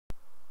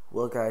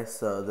Well, guys,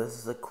 so this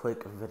is a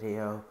quick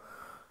video.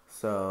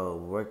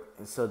 So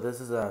this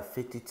is a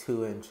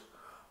 52-inch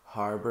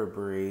Harbor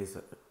Breeze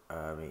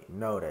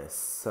Notice.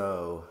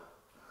 So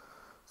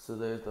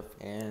there's the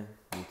fan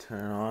you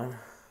turn on.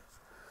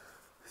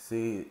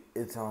 See,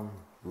 it's on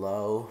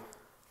low,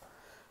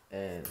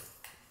 and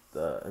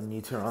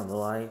you turn on the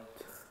light.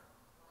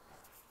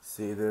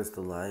 See, there's the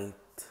light,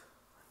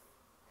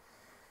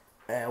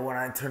 and when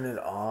I turn it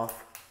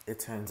off, it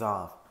turns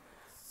off.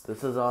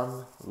 This is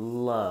on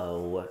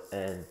low,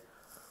 and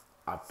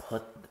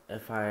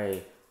if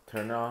I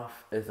turn it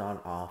off, it's on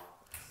off,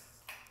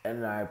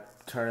 and I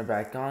turn it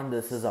back on,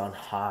 this is on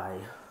high.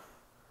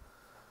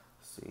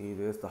 See,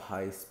 there's the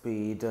high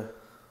speed.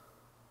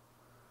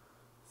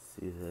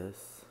 See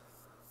this?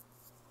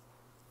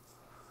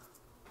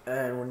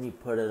 And when you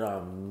put it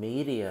on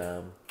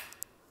medium,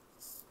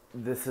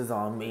 this is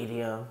on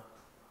medium.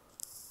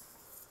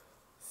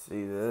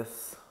 See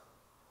this?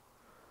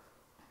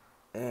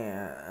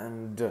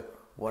 And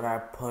when I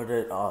put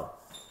it on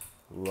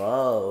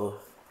low,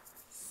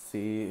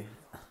 see,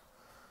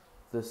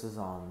 this is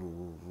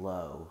on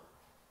low.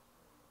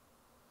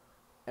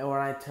 And when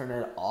I turn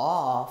it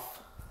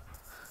off,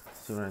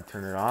 see, when I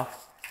turn it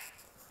off,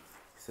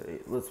 see,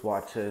 let's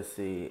watch it.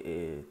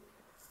 See,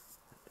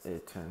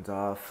 it turns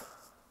off.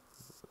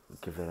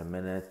 Give it a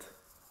minute.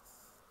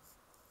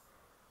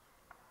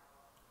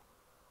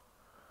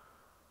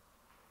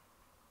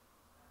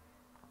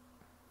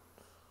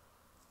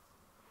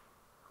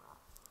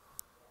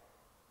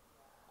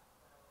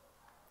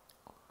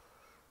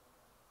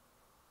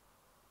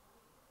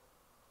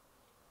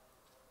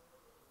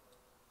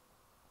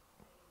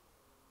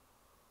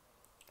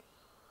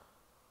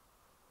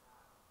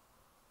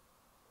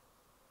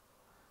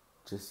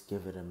 Just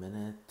give it a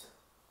minute.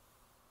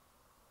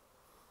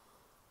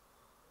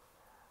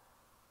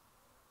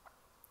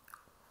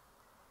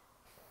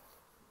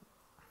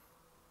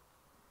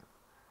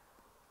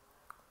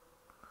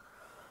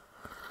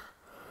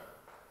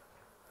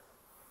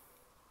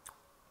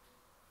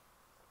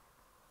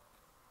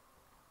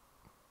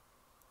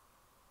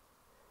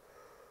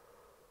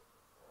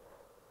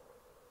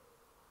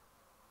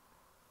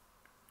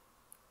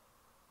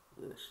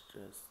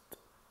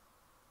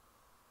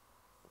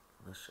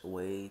 Let's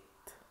wait.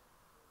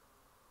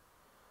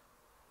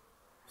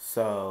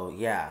 So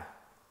yeah,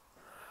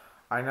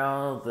 I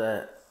know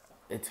that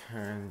it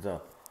turns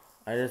off.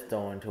 I just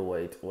don't want to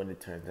wait when it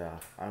turns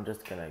off. I'm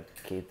just gonna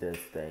keep this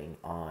thing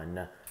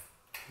on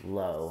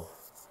low.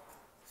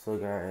 So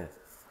guys,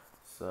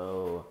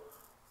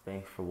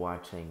 thanks for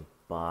watching.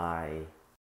 Bye.